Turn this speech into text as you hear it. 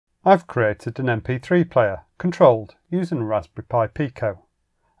I've created an MP3 player controlled using a Raspberry Pi Pico.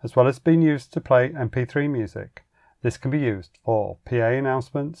 As well as being used to play MP3 music, this can be used for PA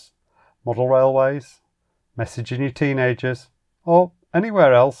announcements, model railways, messaging your teenagers, or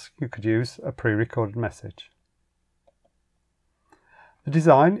anywhere else you could use a pre-recorded message. The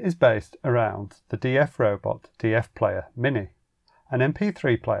design is based around the DFRobot DFPlayer Mini, an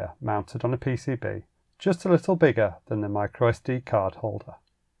MP3 player mounted on a PCB just a little bigger than the microSD card holder.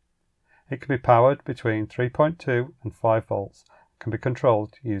 It can be powered between 3.2 and 5 volts and can be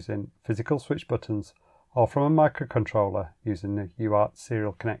controlled using physical switch buttons or from a microcontroller using the UART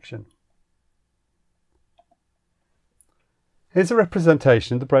serial connection. Here's a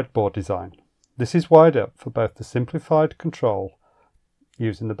representation of the breadboard design. This is wired up for both the simplified control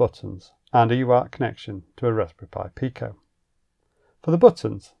using the buttons and a UART connection to a Raspberry Pi Pico. For the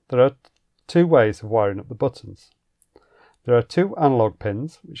buttons, there are two ways of wiring up the buttons. There are 2 analog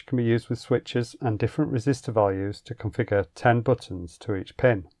pins which can be used with switches and different resistor values to configure 10 buttons to each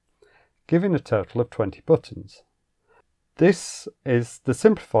pin, giving a total of 20 buttons. This is the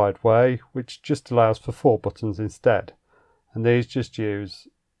simplified way, which just allows for 4 buttons instead, and these just use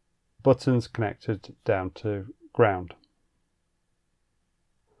buttons connected down to ground.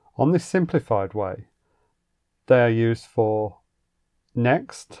 On this simplified way, they are used for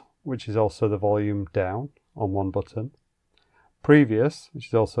next, which is also the volume down on one button, previous, which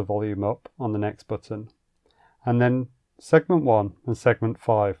is also volume up on the next button, and then segment 1 and segment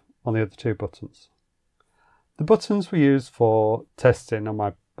 5 on the other 2 buttons. The buttons were used for testing on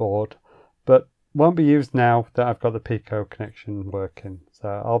my board, but won't be used now that I've got the Pico connection working,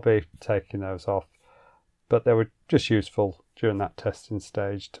 so I'll be taking those off, but they were just useful during that testing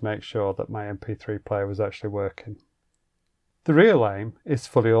stage to make sure that my MP3 player was actually working. The real aim is to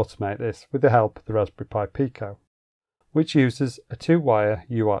fully automate this with the help of the Raspberry Pi Pico, which uses a 2-wire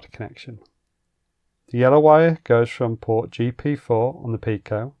UART connection. The yellow wire goes from port GP4 on the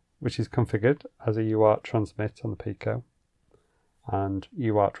Pico, which is configured as a UART transmit on the Pico, and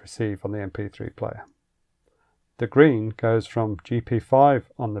UART receive on the MP3 player. The green goes from GP5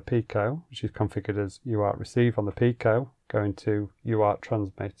 on the Pico, which is configured as UART receive on the Pico, going to UART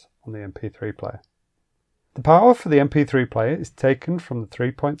transmit on the MP3 player. The power for the MP3 player is taken from the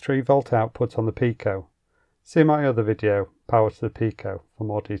 3.3 volt output on the Pico. See my other video, Power to the Pico, for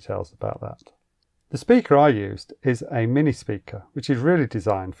more details about that. The speaker I used is a mini speaker, which is really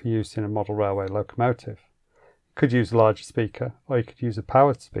designed for use in a model railway locomotive. You could use a larger speaker, or you could use a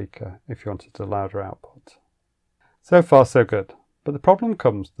powered speaker if you wanted a louder output. So far so good, but the problem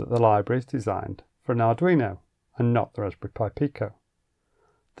comes that the library is designed for an Arduino and not the Raspberry Pi Pico.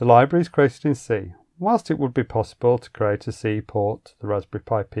 The library is created in C. Whilst it would be possible to create a C port to the Raspberry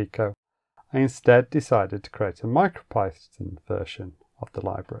Pi Pico, I instead decided to create a MicroPython version of the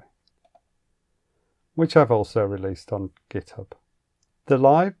library, which I've also released on GitHub. The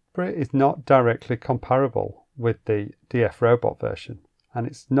library is not directly comparable with the DFRobot version, and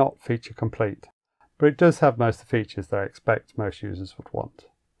it's not feature complete, but it does have most of the features that I expect most users would want.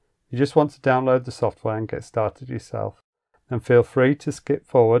 You just want to download the software and get started yourself, then feel free to skip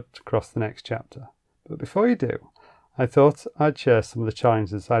forward across the next chapter. But before you do, I thought I'd share some of the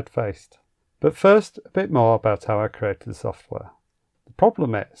challenges I'd faced. But first, a bit more about how I created the software. The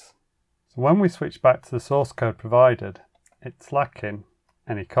problem is, so when we switch back to the source code provided, it's lacking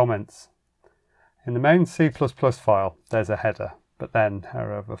any comments. In the main C++ file, there's a header, but then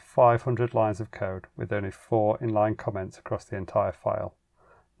there are over 500 lines of code with only 4 inline comments across the entire file.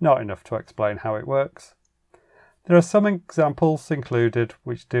 Not enough to explain how it works. There are some examples included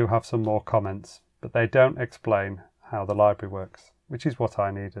which do have some more comments, but they don't explain how the library works, which is what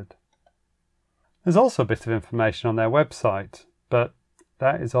I needed. There's also a bit of information on their website, but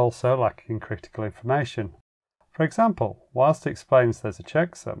that is also lacking critical information. For example, whilst it explains there's a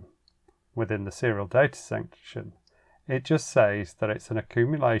checksum within the serial data section, it just says that it's an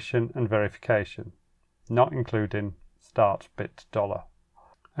accumulation and verification, not including start bit $.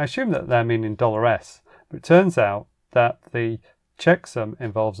 I assume that they're meaning $S, but it turns out that the checksum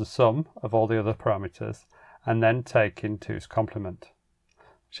involves a sum of all the other parameters and then taking 2's complement,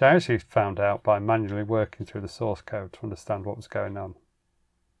 which I actually found out by manually working through the source code to understand what was going on.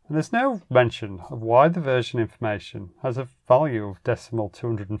 And there's no mention of why the version information has a value of decimal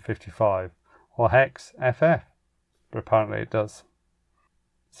 255 or hex FF, but apparently it does.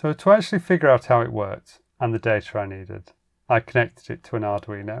 So to actually figure out how it worked and the data I needed, I connected it to an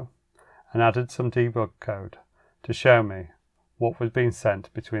Arduino and added some debug code to show me what was being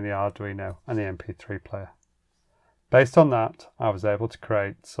sent between the Arduino and the MP3 player. Based on that, I was able to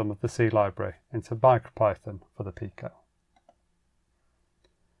create some of the C library into MicroPython for the Pico.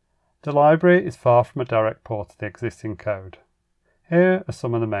 The library is far from a direct port of the existing code. Here are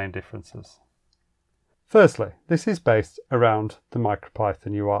some of the main differences. Firstly, this is based around the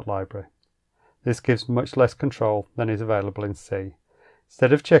MicroPython UART library. This gives much less control than is available in C.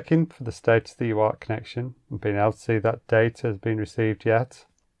 Instead of checking for the status of the UART connection and being able to see that data has been received yet,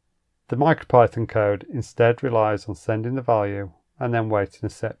 the MicroPython code instead relies on sending the value and then waiting a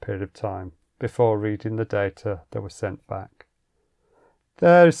set period of time before reading the data that was sent back.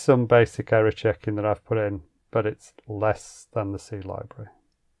 There is some basic error checking that I've put in, but it's less than the C library.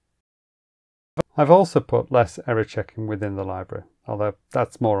 I've also put less error checking within the library, although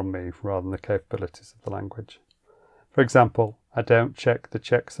that's more on me rather than the capabilities of the language. For example, I don't check the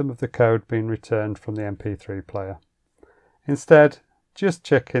checksum of the code being returned from the MP3 player. Instead, just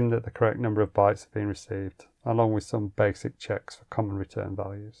checking that the correct number of bytes have been received, along with some basic checks for common return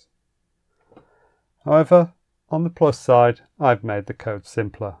values. However, on the plus side, I've made the code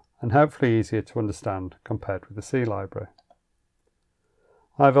simpler and hopefully easier to understand compared with the C library.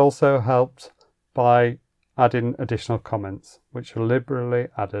 I've also helped by adding additional comments, which are liberally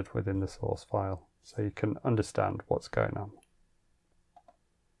added within the source file, so you can understand what's going on.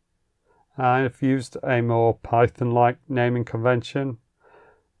 I've used a more Python-like naming convention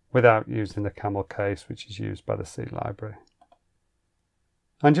without using the camel case, which is used by the C library.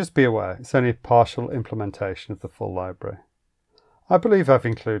 And just be aware, it's only a partial implementation of the full library. I believe I've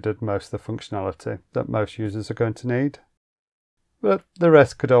included most of the functionality that most users are going to need, but the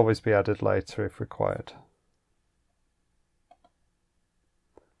rest could always be added later if required.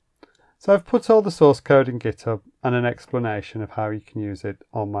 So I've put all the source code in GitHub and an explanation of how you can use it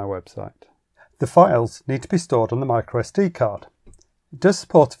on my website. The files need to be stored on the microSD card. It does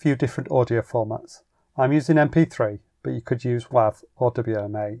support a few different audio formats. I'm using MP3, but you could use WAV or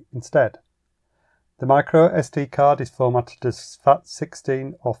WMA instead. The microSD card is formatted as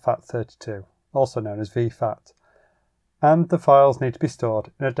FAT16 or FAT32, also known as VFAT, and the files need to be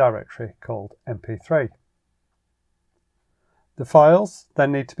stored in a directory called MP3. The files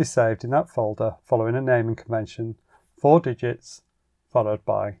then need to be saved in that folder following a naming convention, 4 digits followed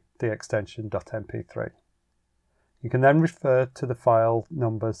by the extension .mp3. You can then refer to the file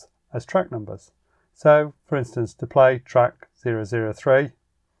numbers as track numbers. So, for instance, to play track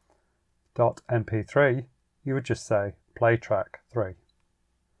 003.mp3, you would just say play track 3.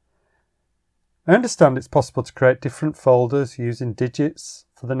 I understand it's possible to create different folders using digits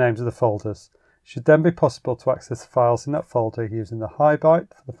for the names of the folders. It should then be possible to access the files in that folder using the high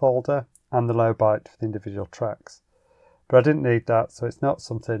byte for the folder and the low byte for the individual tracks. But I didn't need that, so it's not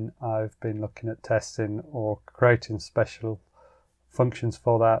something I've been looking at testing or creating special functions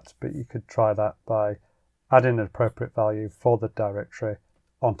for that, but you could try that by adding an appropriate value for the directory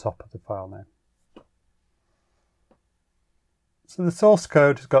on top of the file name. So the source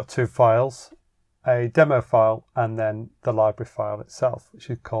code has got 2 files, a demo file and then the library file itself, which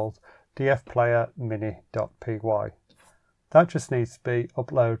is called DFPlayer Mini.py. That just needs to be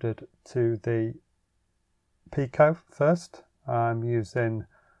uploaded to the Pico first. I'm using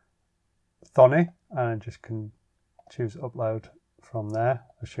Thonny and I just can choose upload from there,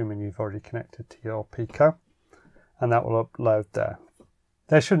 assuming you've already connected to your Pico, and that will upload there.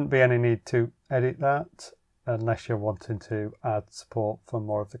 There shouldn't be any need to edit that unless you're wanting to add support for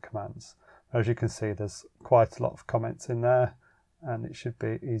more of the commands. As you can see, there's quite a lot of comments in there, and it should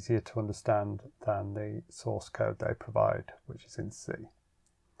be easier to understand than the source code they provide, which is in C.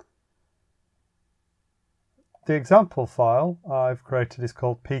 The example file I've created is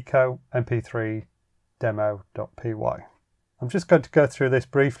called Pico MP3 demo.py. I'm just going to go through this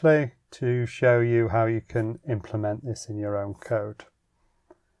briefly to show you how you can implement this in your own code.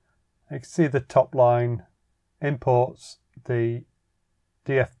 You can see the top line imports the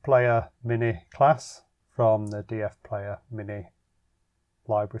DFPlayer Mini class from the DFPlayer Mini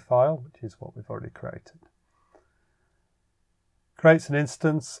library file, which is what we've already created. Creates an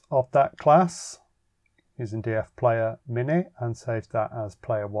instance of that class using DFPlayer Mini and saves that as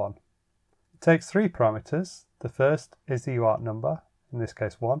player 1. It takes 3 parameters. The first is the UART number, in this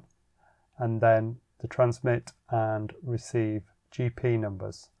case 1, and then the transmit and receive GP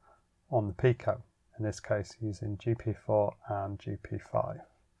numbers on the Pico, in this case using GP4 and GP5.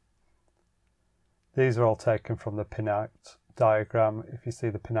 These are all taken from the pinout diagram. If you see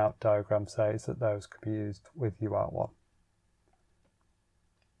the pinout diagram says that those could be used with UART1.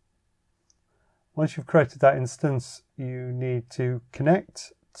 Once you've created that instance, you need to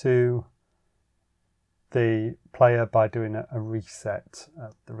connect to the player by doing a reset.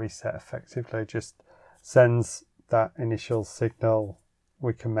 The reset effectively just sends that initial signal.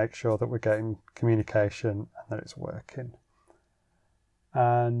 We can make sure that we're getting communication and that it's working.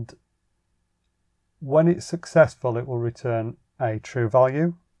 And When it's successful, it will return a true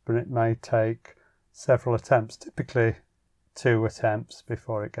value, but it may take several attempts, typically 2 attempts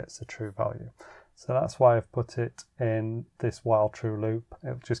before it gets a true value. So that's why I've put it in this while true loop.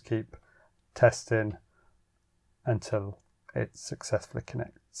 It'll just keep testing until it successfully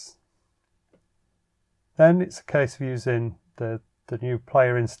connects. Then it's a case of using the new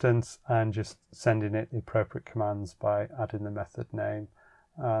player instance and just sending it the appropriate commands by adding the method name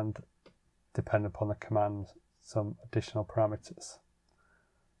and, depending upon the command, some additional parameters.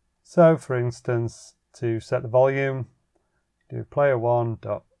 So for instance, to set the volume, do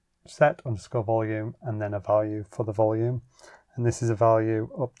player1.set_volume and then a value for the volume, and this is a value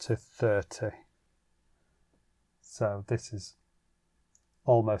up to 30. So this is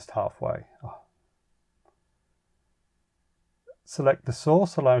almost halfway. Select the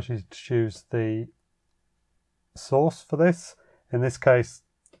source allows you to choose the source for this. In this case,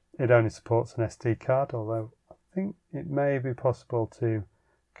 it only supports an SD card, although I think it may be possible to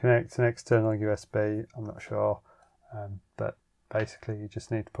connect an external USB. I'm not sure, but basically you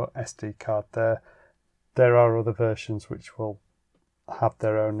just need to put SD card there. There are other versions which will have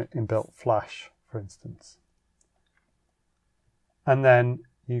their own inbuilt flash, for instance. And then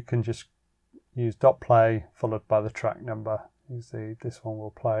you can just use .play followed by the track number. You see this one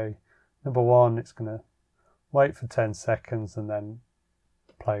will play number 1, it's going to wait for 10 seconds and then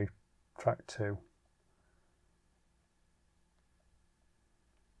play track 2.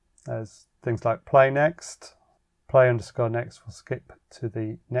 There's things like play next, play_next will skip to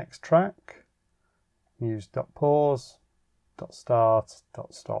the next track. Use .pause, .start,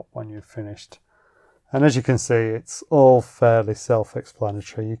 .stop when you've finished. And as you can see, it's all fairly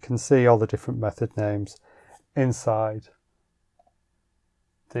self-explanatory. You can see all the different method names inside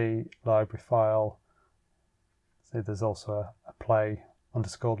the library file. See, there's also a play_loop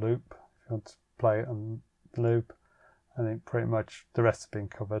if you want to play it on the loop. I think pretty much the rest have been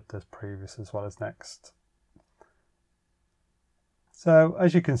covered. There's previous as well as next. So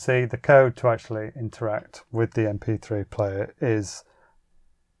as you can see, the code to actually interact with the MP3 player is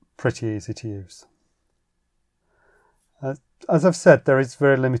pretty easy to use. As I've said, there is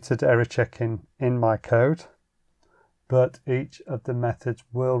very limited error checking in my code, but each of the methods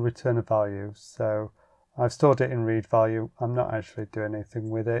will return a value. So I've stored it in read value. I'm not actually doing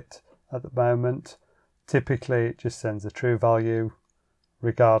anything with it at the moment. Typically it just sends a true value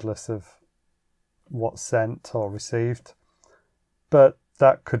regardless of what's sent or received, but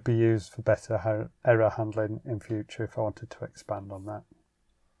that could be used for better error handling in future if I wanted to expand on that.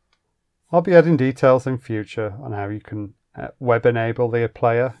 I'll be adding details in future on how you can web enable the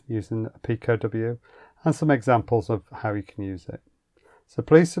player using a Pico W and some examples of how you can use it. So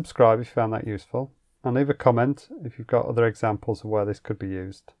please subscribe if you found that useful and leave a comment if you've got other examples of where this could be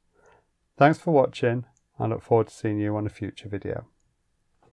used. Thanks for watching. I look forward to seeing you on a future video.